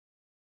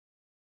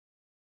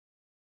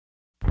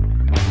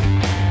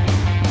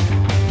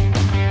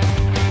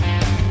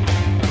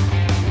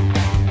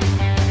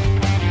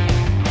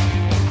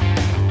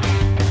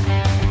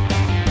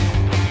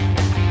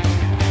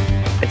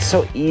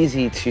so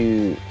easy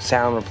to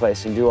sound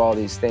replace and do all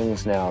these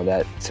things now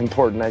that it's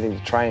important, I think,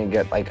 to try and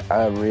get like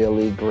a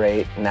really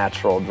great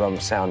natural drum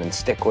sound and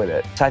stick with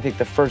it. So I think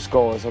the first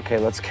goal is, okay,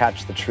 let's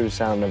catch the true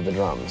sound of the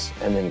drums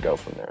and then go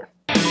from there.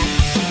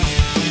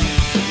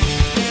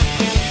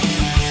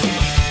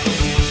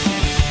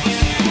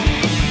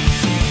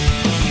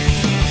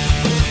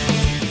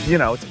 You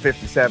know, it's a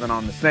 57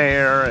 on the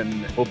snare,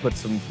 and we'll put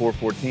some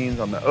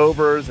 414s on the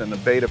overs and a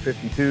Beta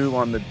 52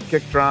 on the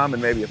kick drum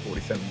and maybe a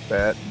 47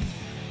 FET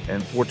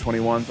and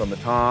 421s on the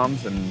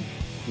toms and,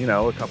 you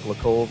know, a couple of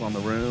Coles on the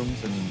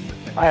rooms. And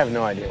I have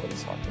no idea what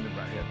he's talking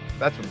about.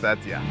 That's what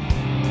that's, yeah.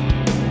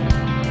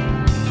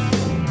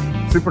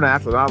 Super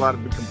natural, not a lot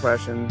of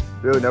compression,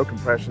 really no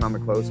compression on the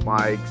close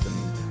mics,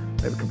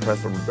 and maybe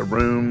compress the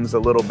rooms a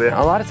little bit.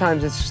 A lot of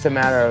times it's just a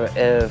matter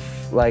of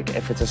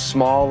if it's a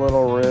small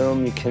little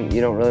room, you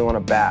don't really want to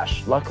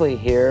bash. Luckily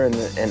here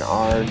in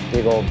our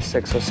big old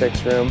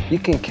 606 room, you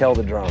can kill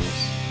the drums.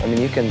 I mean,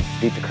 you can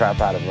beat the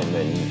crap out of them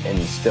and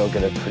still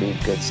get a pretty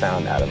good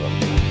sound out of them.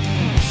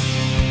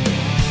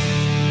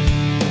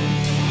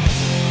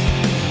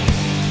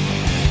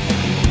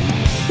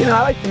 You know,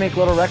 I like to make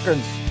little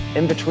records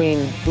in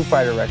between Foo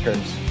Fighter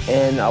records.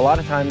 And a lot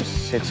of times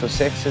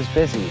 606 is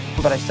busy,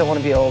 but I still want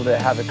to be able to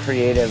have a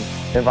creative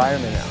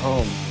environment at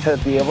home to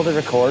be able to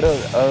record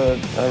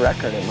a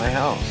record in my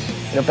house.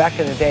 You know, back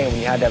in the day when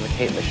you had to have a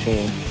tape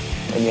machine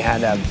and you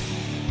had to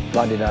have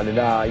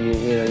la-di-da-di-da,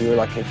 you were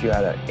lucky if you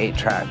had an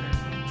 8-track,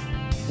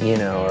 you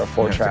know, or a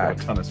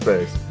 4-track. A ton of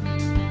space.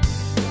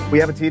 We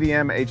have a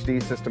TDM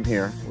HD system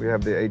here. We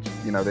have the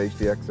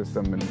HDX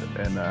system,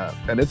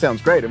 and it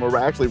sounds great. And we're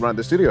actually running,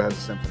 the studio has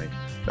a Symphony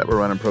that we're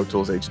running Pro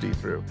Tools HD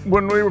through.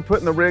 When we were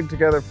putting the rig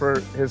together for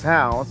his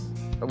house,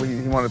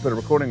 he wanted to put a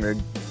recording rig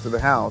to the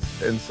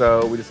house, and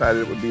so we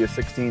decided it would be a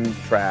 16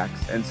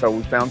 tracks. And so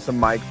we found some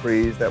mic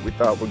pre's that we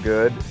thought were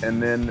good,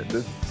 and then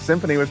the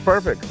Symphony was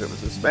perfect because it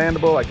was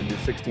expandable. I could do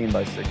 16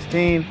 by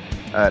 16.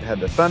 It had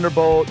the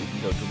Thunderbolt. You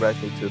can go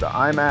directly to the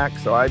iMac.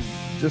 So I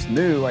just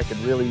knew I could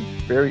really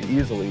very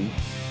easily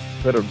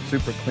put a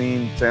super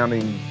clean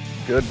sounding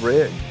good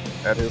rig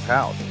at his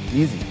house.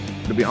 Easy.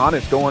 To be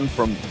honest, going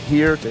from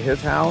here to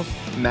his house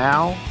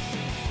now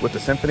with the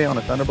Symphony on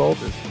a Thunderbolt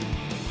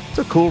it's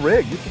a cool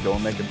rig. You could go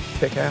and make a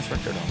kick-ass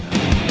record on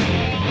that.